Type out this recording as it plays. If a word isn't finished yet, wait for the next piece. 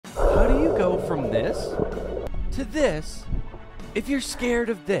How do you go from this to this if you're scared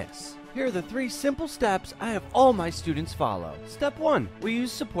of this? Here are the 3 simple steps I have all my students follow. Step 1, we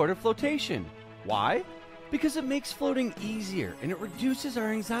use supportive flotation. Why? Because it makes floating easier and it reduces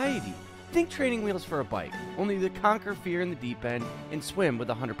our anxiety. Think training wheels for a bike, only to conquer fear in the deep end and swim with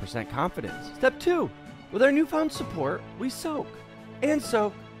 100% confidence. Step 2, with our newfound support, we soak and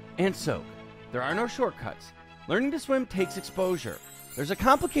soak and soak. There are no shortcuts. Learning to swim takes exposure. There's a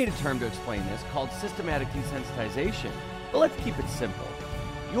complicated term to explain this called systematic desensitization, but let's keep it simple.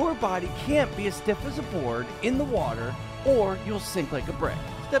 Your body can't be as stiff as a board in the water or you'll sink like a brick.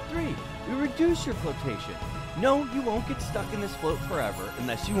 Step 3, we reduce your flotation. No, you won't get stuck in this float forever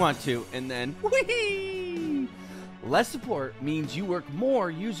unless you want to, and then whee! Less support means you work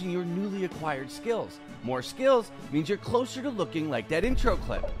more using your newly acquired skills. More skills means you're closer to looking like that intro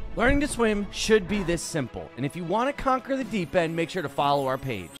clip. Learning to swim should be this simple, and if you want to conquer the deep end, make sure to follow our page.